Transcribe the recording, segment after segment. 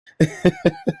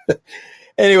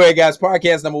Anyway, guys,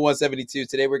 podcast number 172.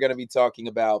 Today we're going to be talking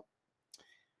about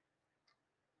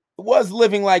was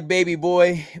living like baby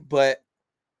boy, but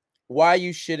why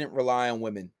you shouldn't rely on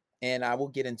women. And I will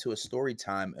get into a story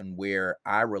time and where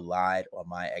I relied on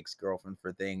my ex-girlfriend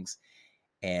for things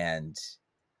and,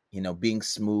 being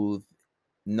smooth,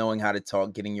 knowing how to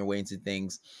talk, getting your way into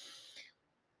things,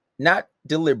 not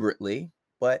deliberately,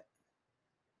 but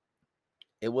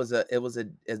it was a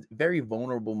very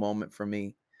vulnerable moment for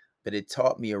me, but it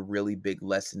taught me a really big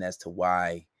lesson as to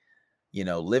why,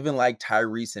 living like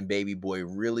Tyrese and Baby Boy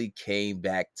really came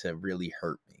back to really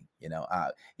hurt me.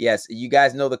 Yes, you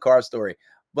guys know the car story,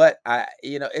 but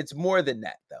it's more than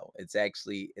that though. It's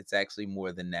actually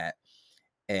more than that,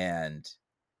 and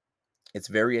it's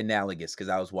very analogous because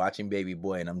I was watching Baby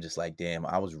Boy and I'm just like, damn,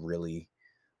 I was really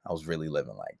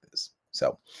living like this.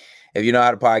 So, if you know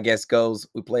how the podcast goes,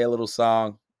 we play a little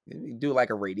song, we do like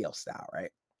a radio style,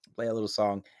 right? Play a little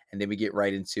song, and then we get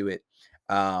right into it.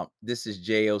 This is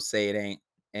J.O. Say It Ain't,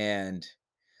 and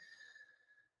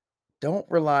don't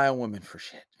rely on women for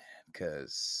shit, man,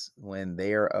 because when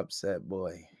they are upset,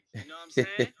 boy, You know what I'm saying?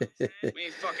 We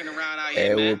ain't fucking around out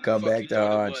here, it man. will come Fuck back you to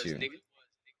thought it haunt was, you. nigga.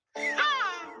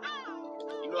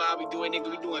 You know how we doing,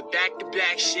 nigga? We doing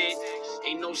back-to-back shit.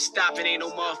 Ain't no stopping, ain't no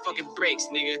motherfucking breaks,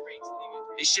 nigga.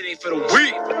 This shit ain't for the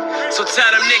weak. So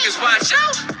tell them niggas, watch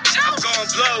out. I'm gon'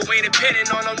 blow, ain't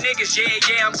depending on them niggas. Yeah,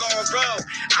 I'm gon' roll.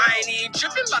 I ain't even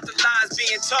tripping about the lies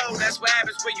being told. That's what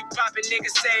happens when you poppin'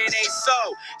 niggas saying ain't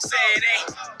so. Saying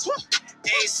ain't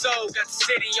so. Got the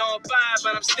city on fire,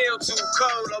 but I'm still too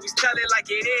cold. Always tell it like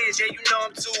it is. Yeah, you know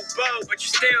I'm too bold, but you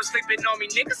still sleeping on me.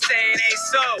 Niggas saying ain't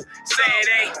so. Saying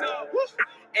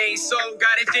ain't so,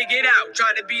 got it figured out.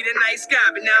 Tried to be the nice guy,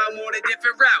 but now I'm on a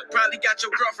different route. Probably got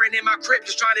your girlfriend in my crib,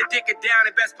 just trying to dick her down.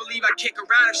 And best believe I kick her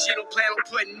out if she don't plan on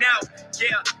putting out.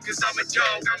 Yeah, cause I'm a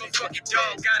dog, I'm a fucking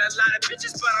dog. Got a lot of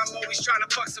bitches, but I'm always trying to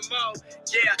fuck some more.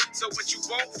 Yeah, so what you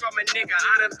want from a nigga?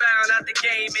 I done found out the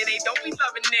game, and they don't be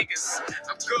loving niggas.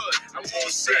 I'm good, I'm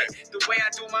all set. The way I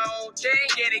do my own thing,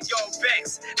 yeah, they all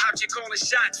vex. Out here calling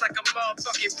shots like a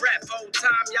motherfucking rep. Whole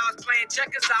time y'all was playing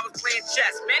checkers, I was playing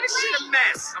chess. Man, this shit a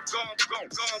mess. I'm gon'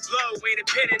 blow. Ain't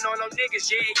depending on them niggas.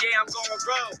 Yeah, I'm gon'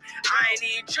 roll. I ain't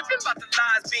even tripping about the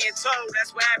lies being told. That's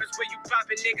what happens when you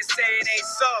poppin' niggas saying ain't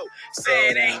so.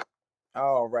 Say it ain't.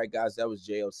 All right, guys, that was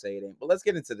J.O. Say It Ain't. But let's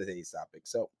get into today's topic.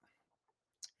 So,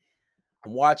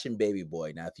 I'm watching Baby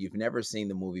Boy. Now, if you've never seen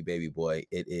the movie Baby Boy,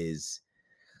 it's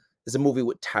a movie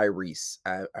with Tyrese.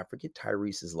 I forget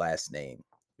Tyrese's last name.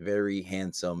 Very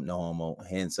handsome, no homo,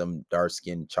 handsome,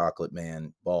 dark-skinned chocolate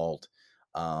man, bald.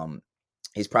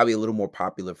 He's probably a little more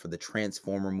popular for the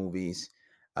Transformer movies.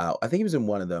 I think he was in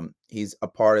one of them. He's a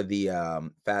part of the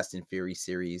Fast and Furious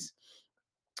series.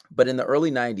 But in the early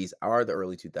 90s or the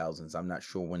early 2000s, I'm not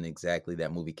sure when exactly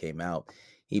that movie came out.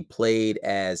 He played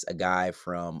as a guy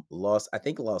from Los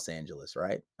Angeles,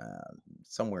 right?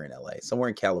 Somewhere in LA, somewhere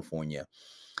in California.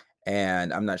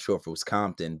 And I'm not sure if it was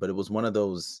Compton, but it was one of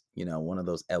those, one of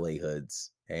those LA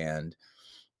hoods. And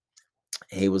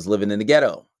he was living in the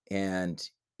ghetto. And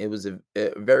it was a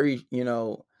very, I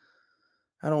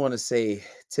don't want to say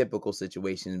typical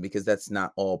situation because that's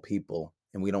not all people.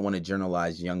 And we don't want to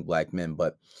generalize young black men,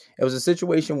 but it was a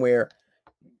situation where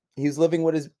he's living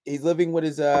with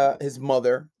his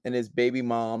mother and his baby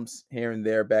moms here and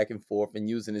there, back and forth, and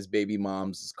using his baby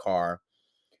mom's car,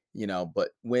 but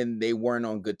when they weren't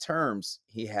on good terms,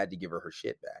 he had to give her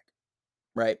shit back.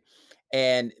 Right.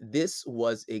 And this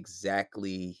was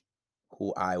exactly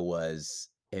who I was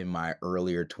in my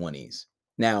earlier 20s.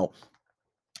 Now,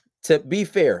 to be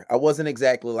fair, I wasn't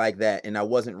exactly like that, and I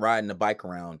wasn't riding a bike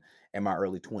around in my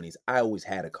early 20s. I always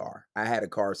had a car. I had a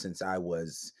car since I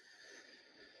was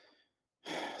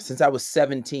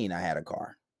 17. I had a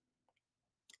car.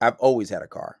 I've always had a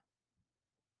car.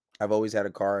 I've always had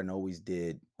a car and always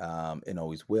did, and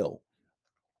always will.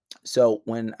 So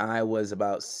when I was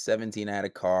about 17, I had a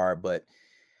car, but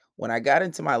when I got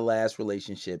into my last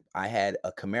relationship, I had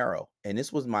a Camaro, and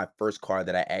this was my first car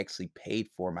that I actually paid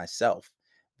for myself.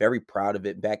 Very proud of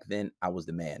it. Back then, I was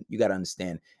the man. You got to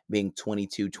understand, being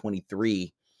 22,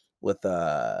 23 with 20,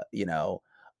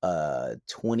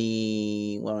 what do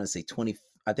I want to say, 20,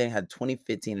 I think I had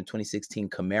 2015 and 2016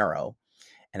 Camaro,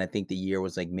 and I think the year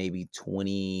was like maybe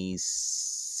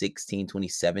 2016,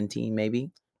 2017 maybe.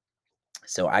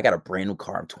 So I got a brand new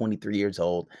car. I'm 23 years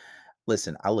old.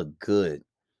 Listen, I look good.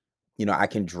 I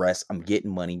can dress. I'm getting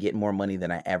money, getting more money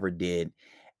than I ever did.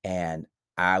 And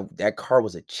that car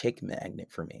was a chick magnet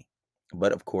for me.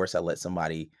 But of course, I let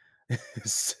somebody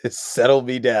settle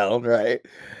me down, right?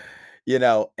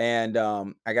 And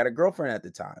I got a girlfriend at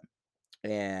the time.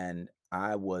 And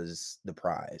I was the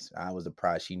prize. I was the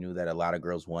prize. She knew that a lot of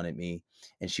girls wanted me,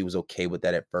 and she was okay with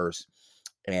that at first.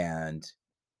 And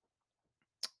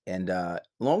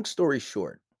long story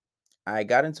short, I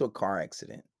got into a car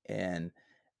accident, and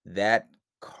that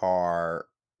car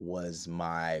was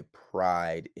my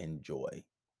pride and joy.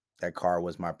 That car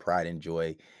was my pride and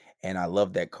joy, and I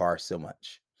loved that car so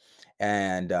much.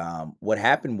 And what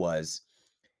happened was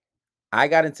I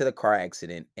got into the car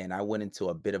accident and I went into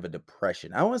a bit of a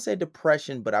depression. I don't want to say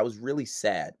depression, but I was really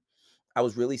sad. I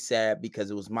was really sad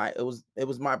because it was my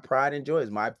pride and joy. It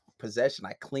was my possession.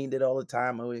 I cleaned it all the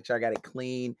time. I make sure I got it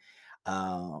clean.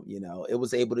 It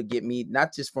was able to get me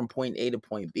not just from point A to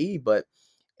point B, but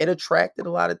it attracted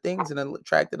a lot of things and it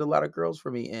attracted a lot of girls for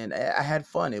me. And I had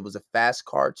fun. It was a fast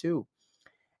car too.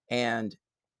 And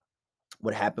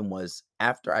what happened was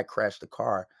after I crashed the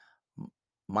car,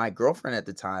 my girlfriend at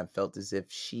the time felt as if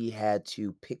she had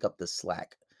to pick up the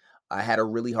slack. I had a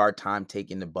really hard time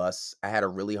taking the bus. I had a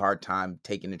really hard time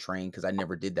taking the train because I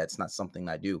never did that. It's not something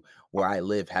I do. Where I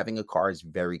live, having a car is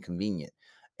very convenient.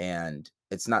 And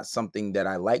it's not something that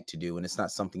I like to do. And it's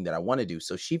not something that I want to do.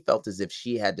 So she felt as if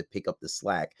she had to pick up the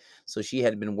slack. So she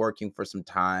had been working for some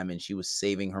time and she was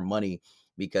saving her money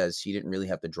because she didn't really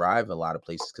have to drive a lot of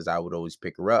places because I would always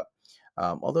pick her up.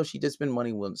 Although she did spend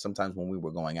money sometimes when we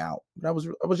were going out, but I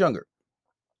was younger,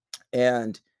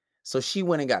 and so she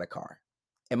went and got a car.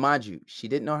 And mind you, she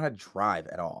didn't know how to drive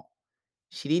at all.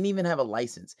 She didn't even have a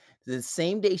license. The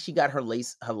same day she got her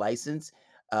license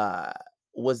uh,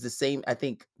 was the same. I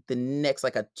think the next,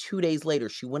 like 2 days later,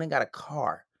 she went and got a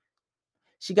car.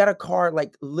 She got a car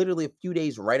like literally a few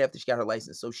days right after she got her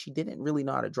license. So she didn't really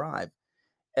know how to drive.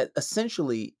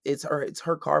 Essentially, it's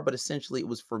her car, but essentially it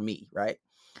was for me, right?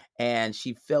 And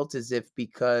she felt as if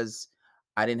because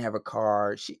I didn't have a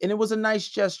car, and it was a nice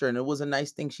gesture and it was a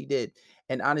nice thing she did.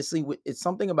 And honestly, it's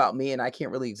something about me, and I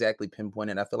can't really exactly pinpoint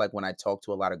it. I feel like when I talk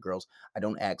to a lot of girls, I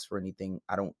don't ask for anything,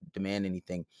 I don't demand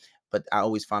anything, but I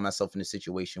always find myself in a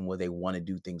situation where they want to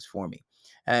do things for me.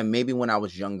 And maybe when I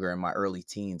was younger in my early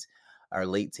teens or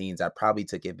late teens, I probably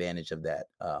took advantage of that.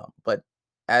 But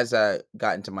as I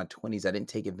got into my 20s, I didn't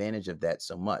take advantage of that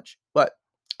so much. But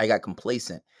I got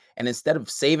complacent. And instead of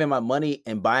saving my money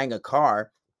and buying a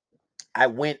car, I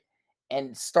went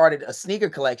and started a sneaker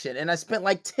collection. And I spent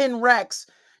like 10 racks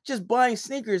just buying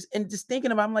sneakers and just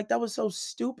thinking about it, I'm like, that was so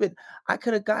stupid. I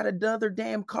could have got another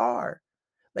damn car.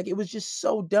 Like it was just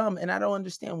so dumb. And I don't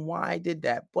understand why I did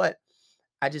that. But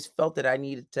I just felt that I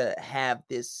needed to have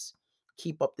this,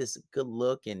 keep up this good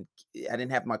look. And I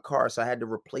didn't have my car. So I had to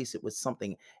replace it with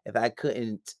something. If I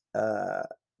couldn't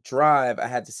drive, I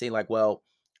had to say, like, well,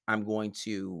 I'm going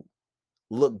to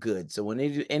look good. So when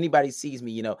anybody sees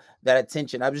me, that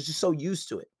attention, I was just so used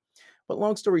to it. But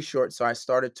long story short, so I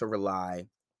started to rely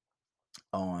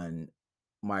on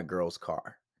my girl's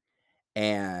car.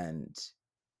 And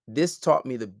this taught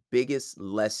me the biggest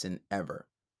lesson ever.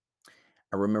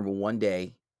 I remember one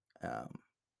day, um,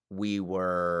 we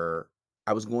were,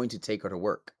 I was going to take her to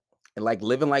work. And like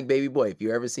living like Baby Boy. If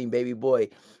you ever seen Baby Boy,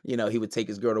 he would take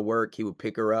his girl to work. He would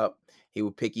pick her up. He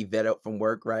would pick Yvette up from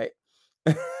work, right?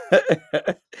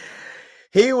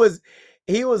 he was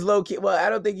he was low key. Well, I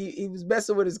don't think he was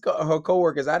messing with her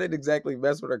coworkers. I didn't exactly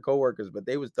mess with her coworkers, but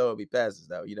they was throwing me passes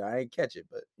though. I ain't catch it,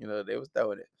 but they was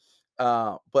throwing it.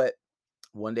 But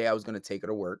one day I was gonna take her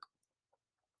to work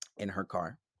in her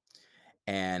car.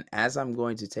 And as I'm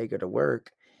going to take her to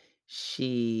work,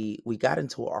 we got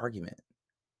into an argument.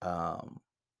 Um,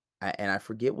 and I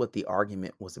forget what the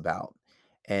argument was about.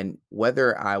 And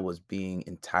whether I was being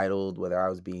entitled, whether I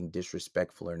was being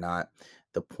disrespectful or not,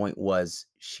 the point was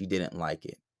she didn't like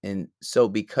it. And so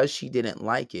because she didn't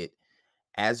like it,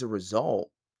 as a result,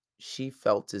 she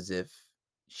felt as if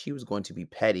she was going to be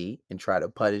petty and try to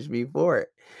punish me for it.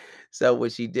 So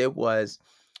what she did was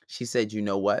she said, "You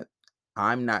know what?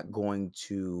 I'm not going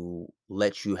to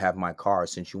let you have my car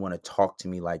since you want to talk to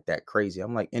me like that crazy."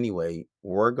 I'm like, "Anyway,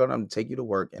 we're going to take you to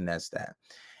work and that's that."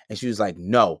 And she was like,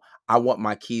 "No, I want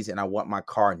my keys and I want my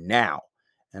car now."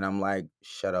 And I'm like,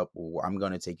 "Shut up. I'm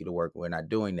going to take you to work. We're not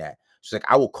doing that." She's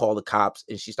like, "I will call the cops."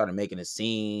 And she started making a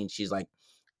scene. She's like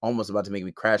almost about to make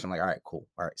me crash. I'm like, "All right, cool.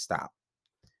 All right, stop."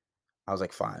 I was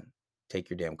like, "Fine. Take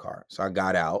your damn car." So I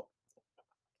got out,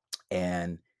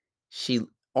 and she,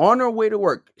 on her way to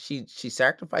work, she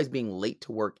sacrificed being late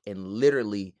to work and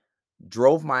literally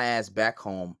drove my ass back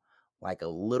home like a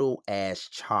little ass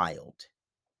child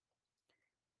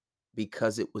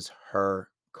because it was her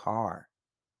car.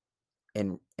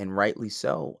 And rightly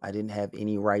so. I didn't have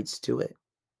any rights to it.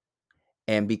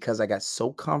 And because I got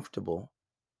so comfortable,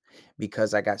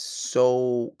 because I got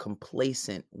so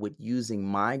complacent with using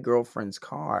my girlfriend's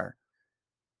car,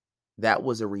 That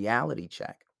was a reality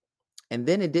check. And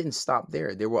then it didn't stop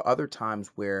there. There were other times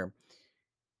where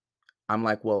I'm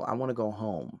like, "Well, I wanna go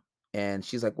home." And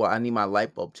she's like, "Well, I need my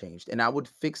light bulb changed." And I would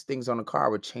fix things on the car, I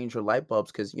would change her light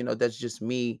bulbs because, that's just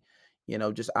me,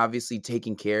 just obviously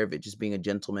taking care of it, just being a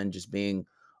gentleman, just being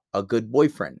a good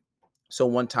boyfriend. So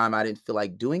one time I didn't feel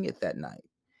like doing it that night.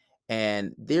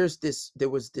 And there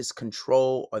was this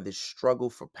control or this struggle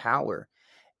for power.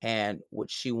 And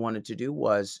what she wanted to do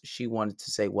was she wanted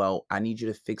to say, "Well, I need you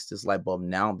to fix this light bulb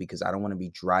now because I don't want to be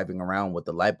driving around with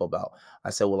the light bulb out." I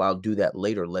said, "Well, I'll do that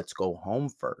later. Let's go home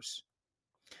first."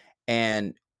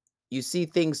 And you see,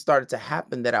 things started to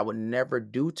happen that I would never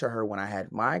do to her when I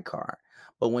had my car.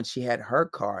 But when she had her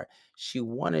car, she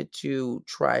wanted to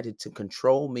try to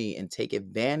control me and take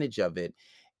advantage of it.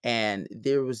 And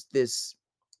there was this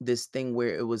thing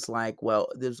where it was like, well,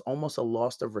 there's almost a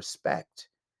loss of respect,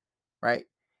 right?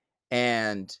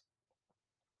 And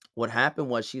what happened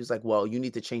was she was like, "Well, you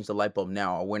need to change the light bulb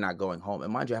now or we're not going home."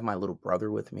 And mind you, I have my little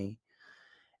brother with me.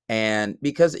 And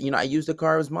because, I used the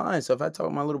car as mine. So if I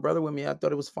told my little brother with me, I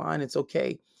thought it was fine. It's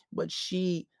okay. But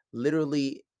she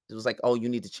literally was like, "Oh, you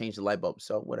need to change the light bulb."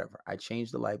 So whatever. I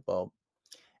changed the light bulb.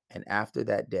 And after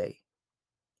that day,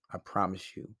 I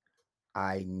promise you,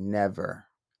 I never,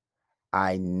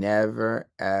 I never,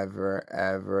 ever,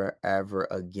 ever, ever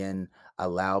again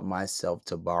allowed myself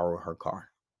to borrow her car.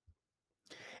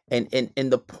 And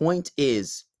the point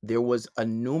is, there was a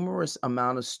numerous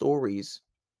amount of stories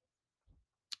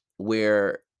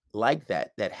where like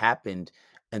that happened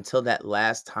until that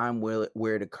last time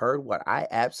where it occurred. What I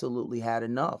absolutely had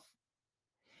enough.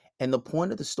 And the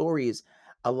point of the story is,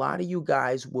 a lot of you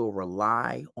guys will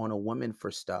rely on a woman for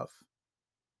stuff.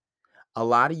 A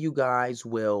lot of you guys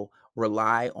will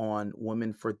rely on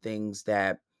women for things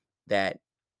that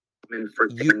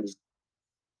you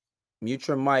mute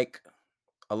your mic.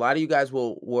 A lot of you guys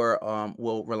will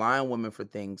rely on women for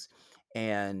things,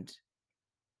 and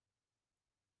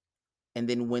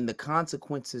then when the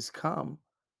consequences come,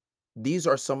 these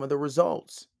are some of the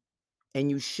results.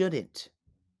 And you shouldn't.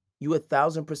 You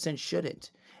 1,000%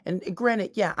 shouldn't. And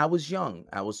granted, yeah, I was young.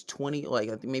 I was 20, like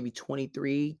I think maybe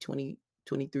 23, 20,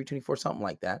 23, 24, something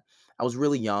like that. I was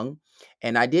really young.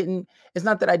 And it's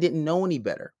not that I didn't know any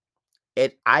better.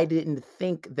 I didn't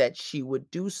think that she would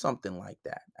do something like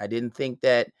that. I didn't think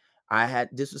that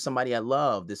this was somebody I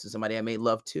loved. This is somebody I made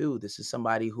love to. This is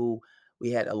somebody who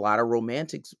we had a lot of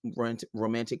moments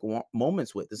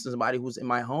with. This is somebody who's in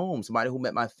my home, somebody who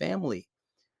met my family,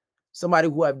 somebody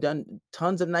who I've done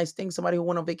tons of nice things, somebody who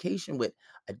went on vacation with.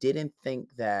 I didn't think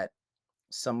that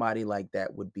somebody like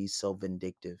that would be so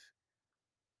vindictive.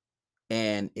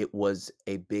 And it was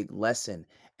a big lesson.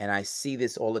 And I see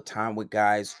this all the time with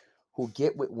guys who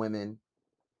get with women.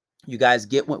 You guys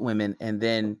get with women, and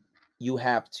then you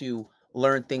have to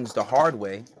learn things the hard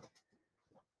way.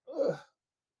 Ugh.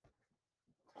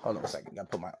 Hold on a second. Gotta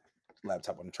put my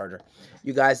laptop on the charger.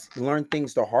 You guys learn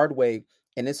things the hard way.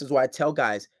 And this is why I tell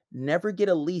guys, never get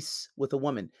a lease with a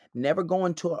woman. Never go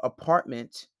into an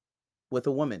apartment with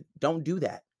a woman. Don't do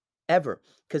that ever.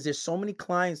 Because there's so many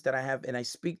clients that I have and I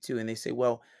speak to, and they say,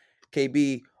 "Well,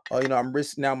 KB, I'm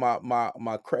risking now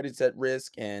my credit's at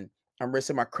risk, and I'm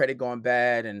risking my credit going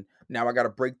bad, and now I got to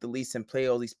break the lease and pay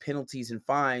all these penalties and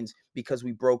fines because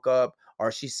we broke up,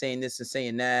 or she's saying this and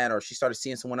saying that, or she started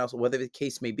seeing someone else, whatever the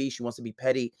case may be, she wants to be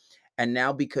petty. And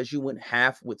now because you went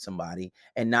half with somebody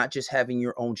and not just having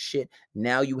your own shit,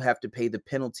 now you have to pay the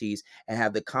penalties and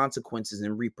have the consequences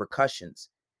and repercussions.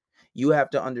 You have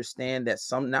to understand that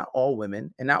not all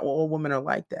women, and not all women are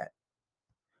like that.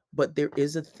 But there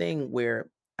is a thing where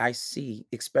I see,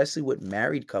 especially with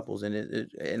married couples,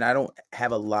 and I don't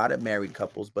have a lot of married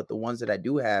couples, but the ones that I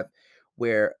do have,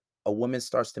 where a woman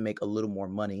starts to make a little more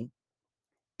money,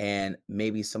 and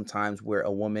maybe sometimes where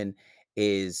a woman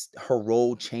is her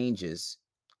role changes,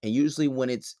 and usually when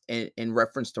it's in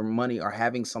reference to money or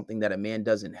having something that a man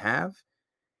doesn't have,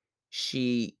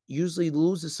 she usually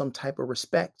loses some type of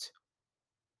respect.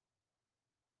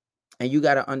 And you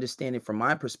got to understand it from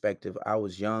my perspective. I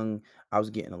was young, I was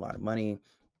getting a lot of money.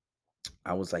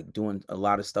 I was like doing a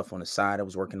lot of stuff on the side. I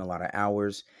was working a lot of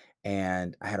hours,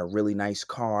 and I had a really nice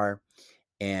car.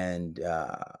 And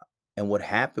what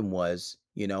happened was,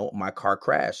 my car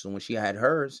crashed. And when she had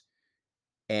hers,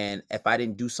 and if I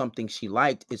didn't do something she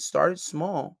liked, it started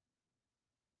small.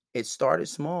 It started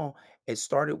small. It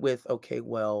started with, okay,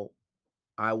 well,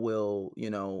 I will,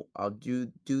 I'll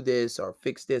do this or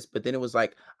fix this. But then it was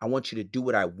like, I want you to do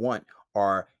what I want,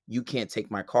 or you can't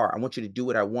take my car. I want you to do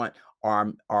what I want,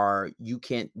 or you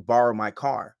can't borrow my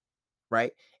car.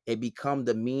 Right? It become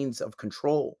the means of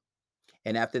control.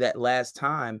 And after that last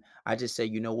time, I just said,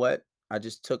 you know what? I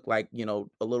just took like,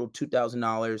 a little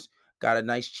 $2,000, got a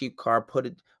nice cheap car, put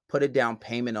a down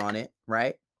payment on it,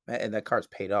 right? And that car's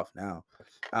paid off now.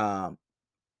 Um,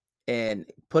 and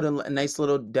put a nice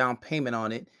little down payment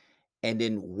on it. And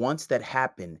then once that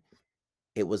happened,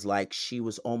 it was like she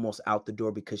was almost out the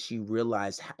door because she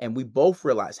realized, and we both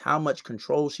realized how much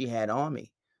control she had on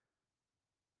me.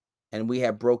 And we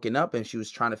had broken up and she was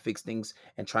trying to fix things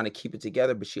and trying to keep it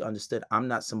together, but she understood I'm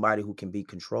not somebody who can be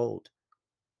controlled.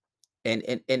 And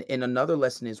another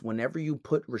lesson is whenever you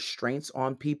put restraints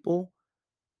on people,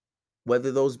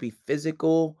 whether those be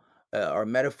physical or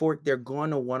metaphoric, they're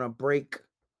going to want to break.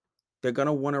 They're going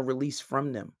to want to release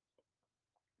from them.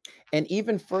 And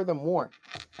even furthermore,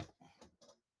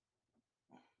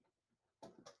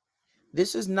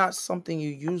 this is not something you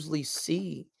usually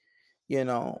see.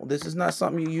 This is not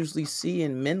something you usually see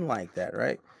in men like that,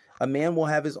 right? A man will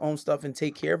have his own stuff and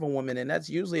take care of a woman, and that's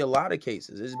usually a lot of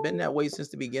cases. It's been that way since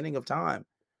the beginning of time,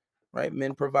 right?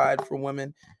 Men provide for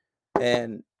women,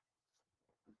 and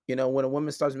when a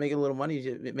woman starts making a little money,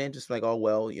 man just like, oh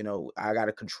well, I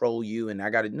gotta control you, and I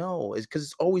gotta know. It's because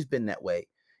it's always been that way.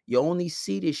 You only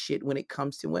see this shit when it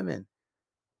comes to women.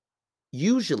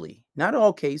 Usually, not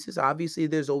all cases. Obviously,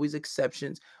 there's always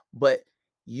exceptions, but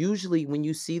usually when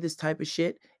you see this type of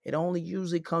shit, it only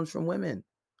usually comes from women.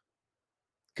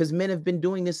 Because men have been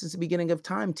doing this since the beginning of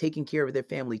time, taking care of their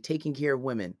family, taking care of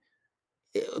women.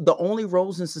 The only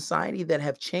roles in society that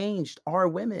have changed are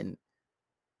women.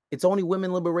 It's only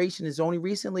women liberation. It's only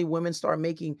recently women start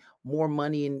making more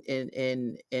money in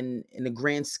the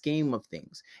grand scheme of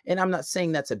things. And I'm not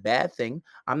saying that's a bad thing.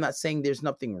 I'm not saying there's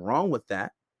nothing wrong with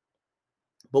that.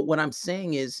 But what I'm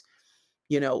saying is,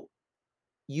 you know,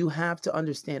 you have to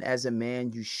understand as a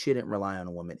man, you shouldn't rely on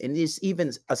a woman. And this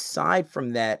even aside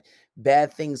from that,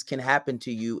 bad things can happen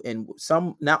to you. And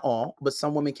some, not all, but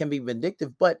some women can be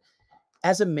vindictive. But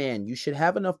as a man, you should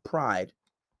have enough pride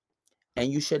and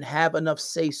you should have enough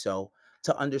say so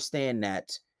to understand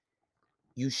that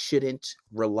you shouldn't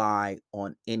rely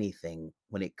on anything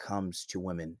when it comes to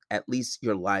women. At least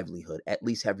your livelihood, at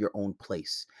least have your own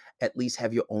place, at least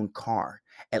have your own car,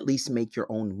 at least make your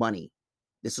own money.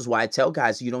 This is why I tell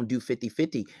guys you don't do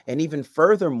 50-50. And even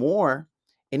furthermore,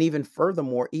 even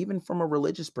from a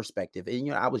religious perspective,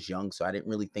 and I was young, so I didn't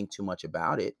really think too much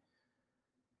about it,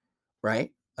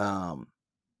 right?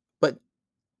 But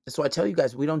so I tell you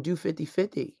guys, we don't do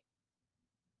 50-50.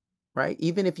 Right?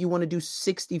 Even if you want to do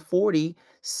 60-40,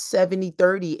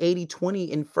 70-30,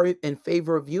 80-20 in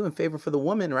favor of you, in favor for the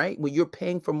woman, right? When you're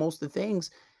paying for most of the things,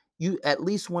 you at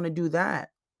least want to do that.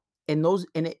 And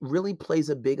it really plays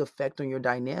a big effect on your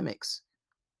dynamics,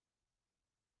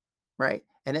 right?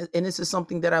 And this is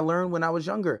something that I learned when I was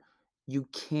younger. You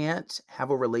can't have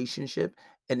a relationship,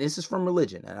 and this is from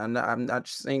religion, and I'm not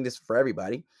saying this for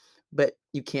everybody, but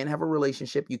you can't have a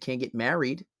relationship, you can't get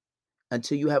married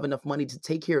until you have enough money to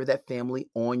take care of that family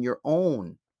on your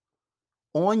own.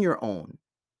 On your own.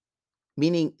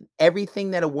 Meaning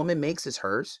everything that a woman makes is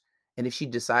hers. And if she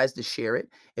decides to share it,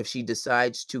 if she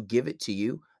decides to give it to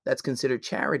you, that's considered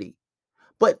charity.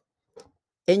 But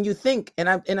and you think, and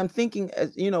I'm thinking,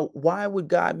 as why would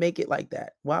God make it like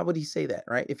that? Why would he say that,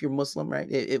 right? If you're Muslim,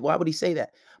 right? Why would he say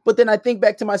that? But then I think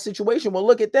back to my situation. Well,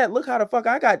 look at that. Look how the fuck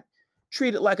I got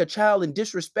treated like a child and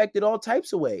disrespected all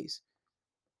types of ways.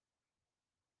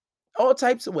 All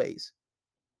types of ways.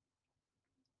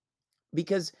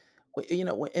 Because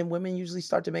and women usually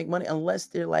start to make money unless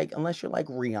you're like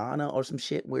Rihanna or some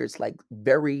shit where it's like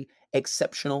very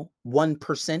exceptional 1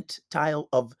 percentile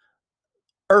of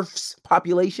Earth's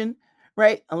population,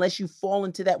 right? Unless you fall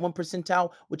into that 1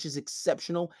 percentile, which is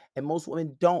exceptional, and most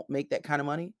women don't make that kind of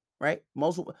money, right?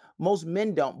 Most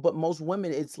men don't, but most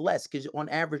women it's less because on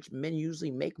average men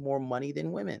usually make more money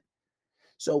than women.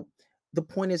 So the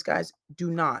point is, guys,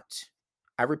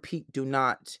 I repeat, do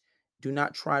not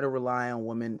try to rely on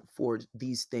women for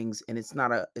these things. And it's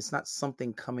not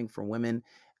something coming from women.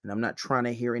 And I'm not trying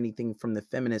to hear anything from the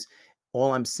feminists.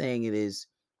 All I'm saying it is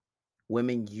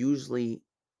women usually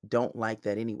don't like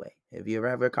that anyway. If you ever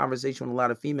have a conversation with a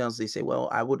lot of females, they say, well,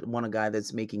 I would want a guy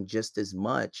that's making just as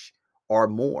much or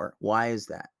more. Why is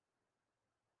that?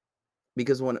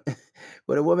 Because when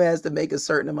when a woman has to make a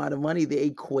certain amount of money, they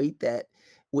equate that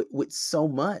with so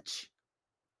much.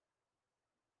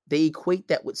 They equate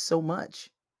that with so much.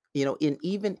 And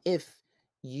even if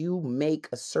you make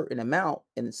a certain amount,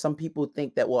 and some people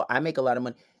think that, well, I make a lot of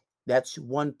money, that's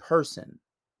one person.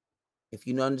 If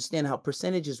you don't understand how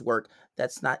percentages work,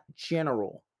 that's not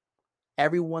general.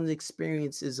 Everyone's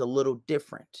experience is a little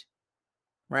different,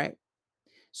 right?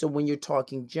 So when you're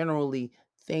talking generally,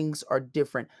 things are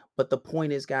different. But the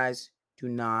point is, guys, do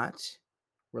not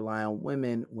rely on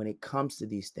women when it comes to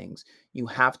these things. You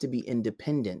have to be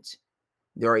independent.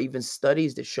 There are even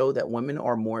studies that show that women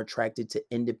are more attracted to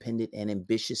independent and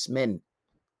ambitious men,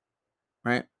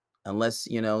 right? Unless,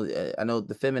 I know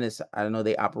the feminists, I know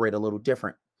they operate a little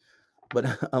different,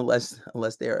 but unless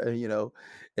they're, in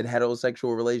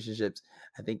heterosexual relationships,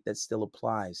 I think that still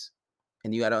applies.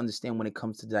 And you got to understand when it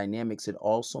comes to dynamics, it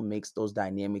also makes those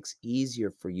dynamics easier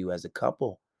for you as a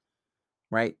couple,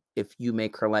 right? If you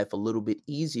make her life a little bit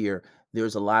easier,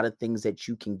 there's a lot of things that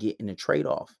you can get in a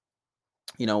trade-off.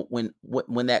 When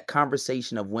that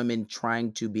conversation of women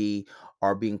trying to be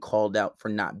are being called out for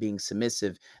not being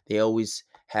submissive, they always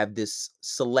have this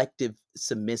selective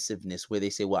submissiveness where they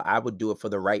say, well, I would do it for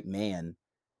the right man,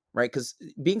 right? Because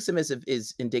being submissive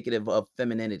is indicative of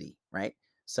femininity, right?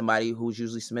 Somebody who's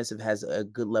usually submissive has a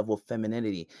good level of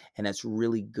femininity, and that's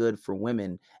really good for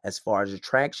women as far as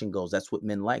attraction goes. That's what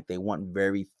men like. They want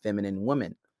very feminine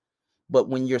women. But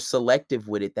when you're selective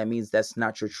with it, that means that's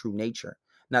not your true nature.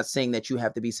 Not saying that you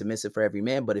have to be submissive for every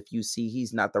man, but if you see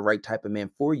he's not the right type of man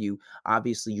for you,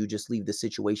 obviously you just leave the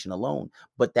situation alone.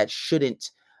 But that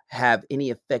shouldn't have any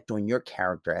effect on your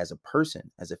character as a person,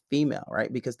 as a female,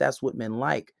 right? Because that's what men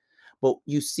like. But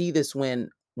you see this when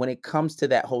it comes to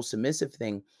that whole submissive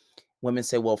thing, women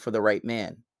say, well, for the right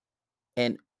man.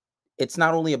 And it's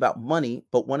not only about money,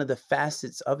 but one of the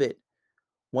facets of it,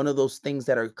 one of those things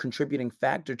that are a contributing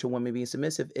factor to women being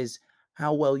submissive is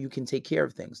how well you can take care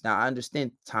of things. Now, I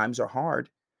understand times are hard,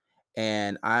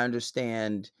 and I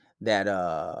understand that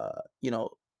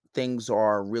things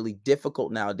are really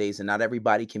difficult nowadays and not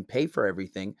everybody can pay for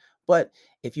everything, but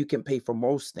if you can pay for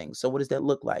most things. So what does that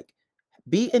look like?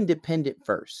 Be independent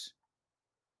first.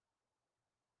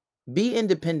 Be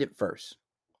independent first.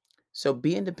 So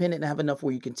be independent and have enough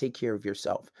where you can take care of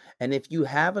yourself. And if you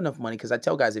have enough money, because I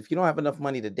tell guys, if you don't have enough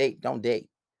money to date, don't date.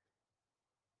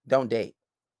 Don't date.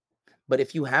 But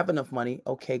if you have enough money,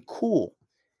 okay, cool.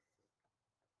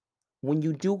 When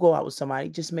you do go out with somebody,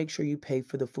 just make sure you pay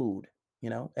for the food.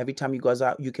 Every time you goes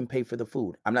out, you can pay for the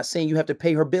food. I'm not saying you have to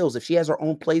pay her bills. If she has her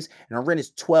own place and her rent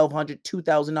is $1,200,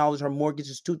 $2,000, her mortgage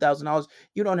is $2,000,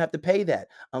 you don't have to pay that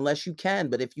unless you can.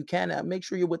 But if you can, make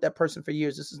sure you're with that person for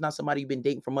years. This is not somebody you've been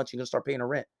dating for months. You're gonna start paying her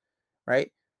rent,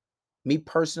 right? Me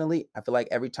personally, I feel like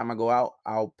every time I go out,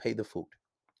 I'll pay the food.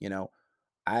 You know,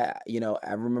 I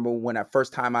remember when I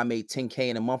first time I made 10K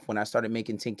in a month. When I started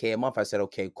making 10K a month, I said,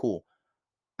 okay, cool.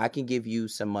 I can give you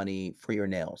some money for your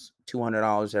nails,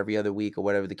 $200 every other week or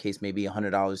whatever the case may be,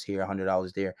 $100 here,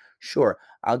 $100 there. Sure,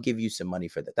 I'll give you some money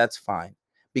for that. That's fine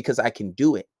because I can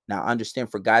do it. Now, I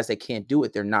understand for guys that can't do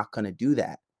it, they're not going to do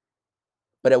that.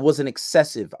 But it wasn't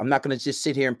excessive. I'm not going to just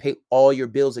sit here and pay all your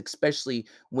bills, especially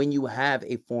when you have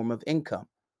a form of income,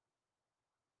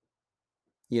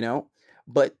 you know?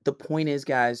 But the point is,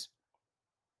 guys,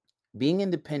 being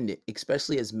independent,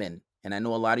 especially as men, and I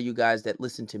know a lot of you guys that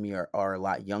listen to me are a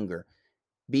lot younger,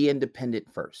 be independent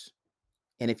first.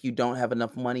 And if you don't have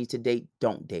enough money to date,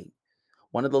 don't date.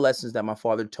 One of the lessons that my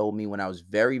father told me when I was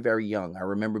very, very young, I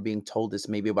remember being told this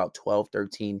maybe about 12,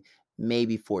 13,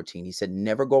 maybe 14. He said,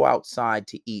 never go outside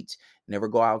to eat, never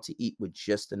go out to eat with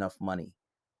just enough money.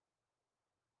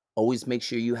 Always make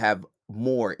sure you have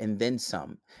more and then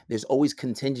some. There's always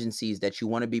contingencies that you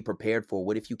want to be prepared for.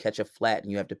 What if you catch a flat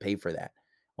and you have to pay for that?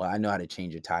 Well, I know how to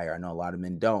change a tire. I know a lot of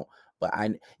men don't. But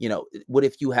what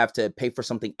if you have to pay for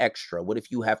something extra? What if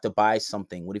you have to buy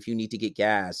something? What if you need to get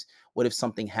gas? What if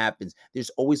something happens? There's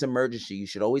always emergency. You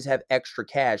should always have extra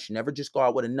cash. Never just go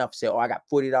out with enough. Say, oh, I got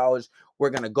 $40. We're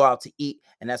going to go out to eat.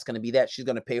 And that's going to be that. She's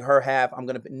going to pay her half. I'm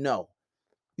going to, no.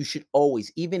 You should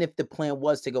always, even if the plan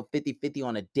was to go 50-50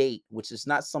 on a date, which is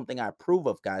not something I approve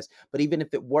of, guys, but even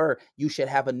if it were, you should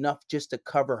have enough just to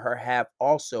cover her half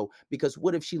also. Because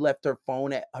what if she left her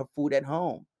food at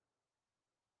home,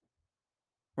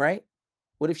 right?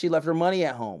 What if she left her money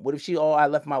at home? What if I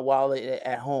left my wallet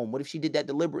at home? What if she did that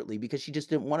deliberately because she just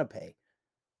didn't want to pay?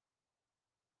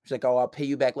 She's like, oh, I'll pay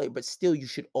you back later. But still, you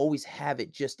should always have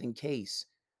it just in case.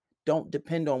 Don't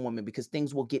depend on women because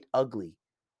things will get ugly.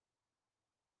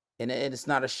 And it's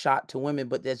not a shot to women,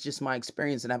 but that's just my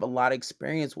experience. And I have a lot of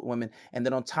experience with women. And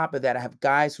then on top of that, I have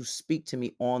guys who speak to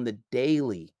me on the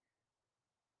daily,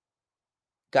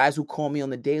 guys who call me on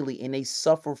the daily, and they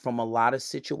suffer from a lot of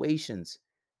situations.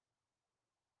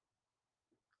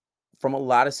 From a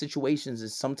lot of situations,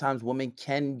 is sometimes women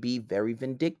can be very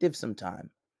vindictive sometimes.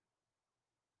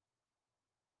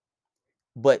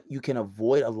 But you can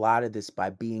avoid a lot of this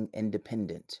by being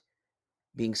independent,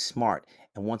 being smart.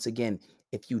 And once again,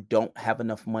 if you don't have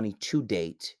enough money to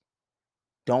date,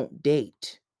 don't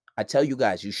date. I tell you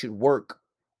guys, you should work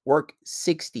Work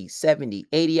 60, 70,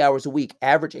 80 hours a week.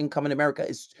 Average income in America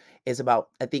is about,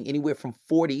 I think, anywhere from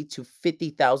 $40,000 to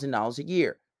 $50,000 a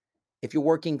year. If you're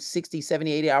working 60,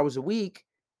 70, 80 hours a week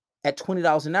at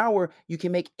 $20 an hour, you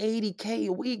can make $80K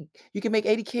a week. You can make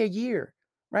 $80K a year,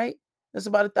 right? That's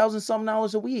about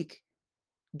 $1,000-something a week.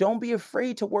 Don't be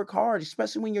afraid to work hard,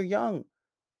 especially when you're young.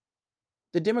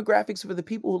 The demographics for the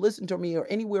people who listen to me are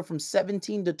anywhere from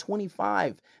 17 to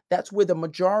 25. That's where the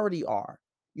majority are.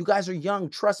 You guys are young.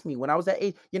 Trust me. When I was that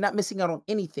age, you're not missing out on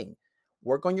anything.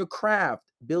 Work on your craft.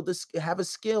 Have a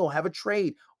skill. Have a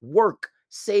trade. Work.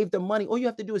 Save the money. All you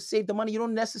have to do is save the money. You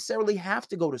don't necessarily have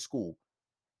to go to school.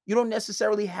 You don't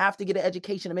necessarily have to get an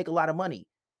education to make a lot of money.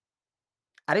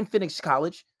 I didn't finish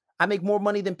college. I make more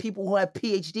money than people who have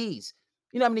PhDs.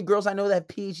 You know how many girls I know that have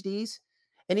PhDs?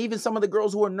 And even some of the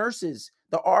girls who are nurses,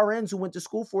 the RNs who went to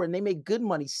school for it and they make good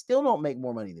money, still don't make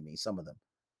more money than me, some of them.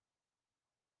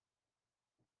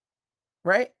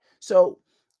 Right? So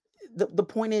the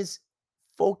point is,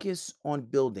 focus on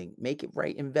building, make it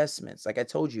right investments. Like I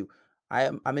told you,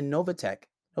 I'm in Novatech.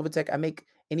 Novatech, I make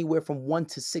anywhere from 1%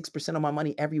 to 6% of my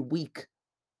money every week.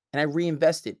 And I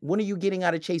reinvest it. When are you getting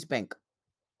out of Chase Bank?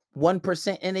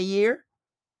 1% in a year?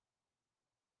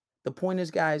 The point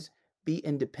is, guys, be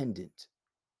independent.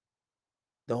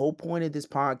 The whole point of this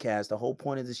podcast, the whole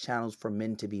point of this channel is for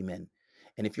men to be men.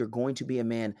 And if you're going to be a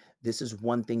man, this is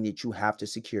one thing that you have to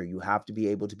secure. You have to be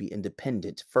able to be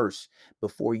independent first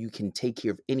before you can take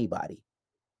care of anybody.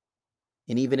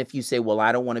 And even if you say, well,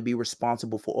 I don't want to be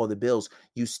responsible for all the bills,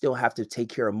 you still have to take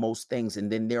care of most things.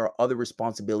 And then there are other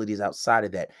responsibilities outside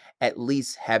of that. At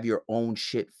least have your own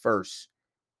shit first.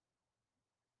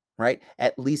 Right?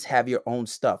 At least have your own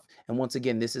stuff. And once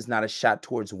again, this is not a shot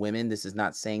towards women. This is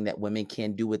not saying that women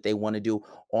can't do what they want to do.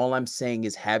 All I'm saying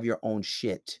is have your own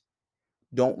shit.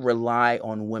 Don't rely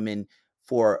on women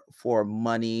for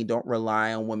money. Don't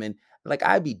rely on women. Like,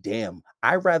 I'd be damned.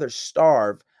 I'd rather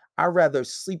starve. I'd rather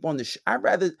sleep on I'd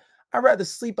rather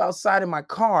sleep outside in my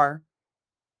car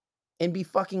and be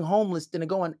fucking homeless than to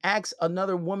go and ask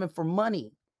another woman for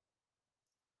money.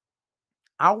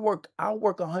 I'll work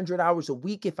 100 hours a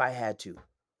week if I had to.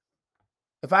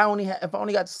 If I only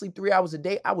got to sleep 3 hours a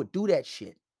day, I would do that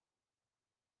shit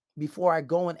before I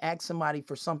go and ask somebody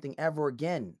for something ever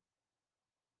again.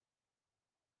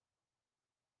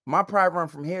 My pride run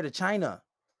from here to China.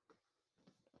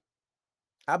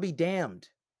 I'll be damned.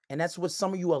 And that's what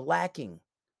some of you are lacking.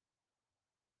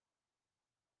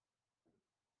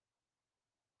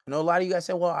 I know a lot of you guys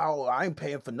say, well, I ain't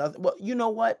paying for nothing. Well, you know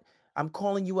what? I'm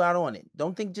calling you out on it.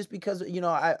 Don't think just because,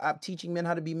 I'm teaching men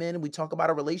how to be men and we talk about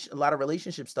a lot of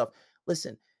relationship stuff.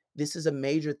 Listen, this is a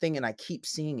major thing and I keep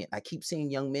seeing it. I keep seeing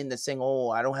young men that's saying, oh,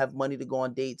 I don't have money to go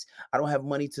on dates. I don't have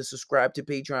money to subscribe to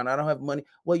Patreon. I don't have money.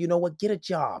 Well, you know what? Get a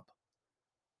job.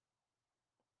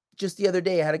 Just the other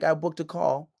day, I had a guy booked a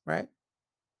call, right?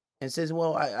 And says,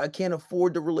 well, I can't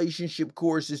afford the relationship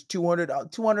course. It's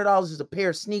 $200 is a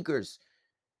pair of sneakers.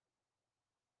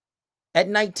 At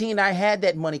 19, I had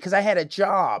that money because I had a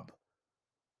job.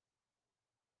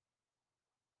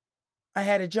 I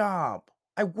had a job.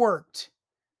 I worked.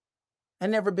 I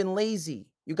never been lazy.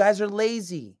 You guys are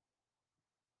lazy.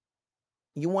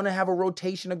 You want to have a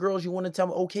rotation of girls. You want to tell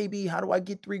me, okay, B, how do I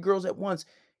get 3 girls at once?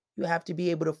 You have to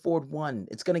be able to afford one.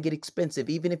 It's going to get expensive.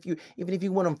 Even if you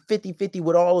want them 50-50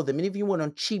 with all of them, and if you want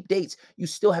on cheap dates, you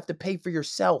still have to pay for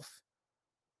yourself.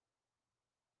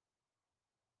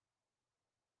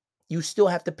 You still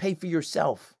have to pay for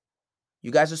yourself.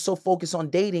 You guys are so focused on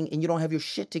dating and you don't have your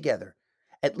shit together.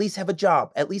 At least have a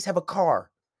job. At least have a car.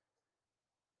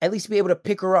 At least be able to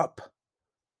pick her up.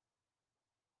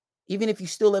 Even if you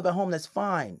still live at home, that's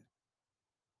fine.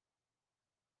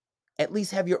 At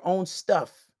least have your own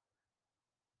stuff.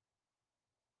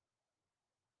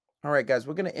 All right, guys,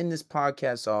 we're going to end this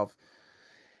podcast off.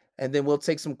 And then we'll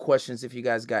take some questions if you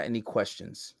guys got any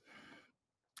questions.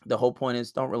 The whole point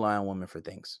is don't rely on women for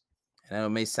things. And it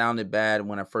may sound bad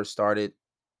when I first started,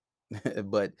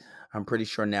 but I'm pretty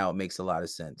sure now it makes a lot of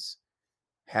sense.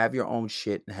 Have your own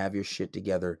shit and have your shit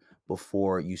together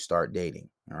before you start dating.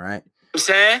 All right? I'm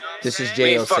saying? This is We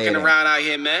J.O. ain't fucking around out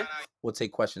here, man. We'll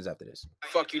take questions after this.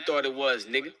 Fuck you thought it was,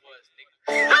 nigga.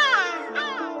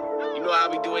 You know how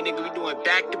we do it, nigga. We doing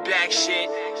back-to-back shit.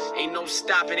 Ain't no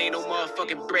stopping, ain't no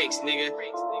motherfucking breaks, nigga.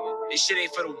 This shit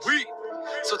ain't for the weak.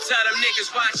 So tell them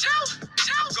niggas, watch out.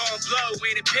 I'm gon' blow,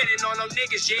 ain't depending on no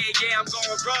niggas. Yeah, I'm gon'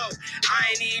 roll. I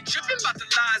ain't even tripping about the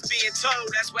lies being told.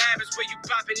 That's what happens when you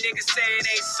poppin' niggas say it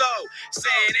ain't so.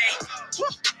 Say it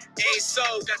ain't so.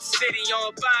 Got the city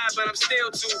on fire, but I'm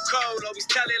still too cold. Always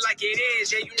tell it like it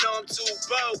is, yeah, you know I'm too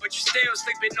bold. But you still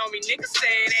sleeping on me, niggas say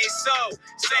it ain't so.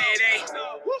 Say it ain't.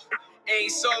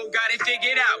 Ain't so got it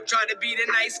figured out. Tried to be the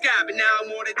nice guy, but now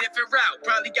I'm on a different route.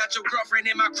 Probably got your girlfriend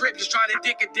in my crib just trying to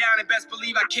dick her down. And best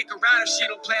believe I kick her out if she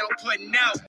don't plan on putting out.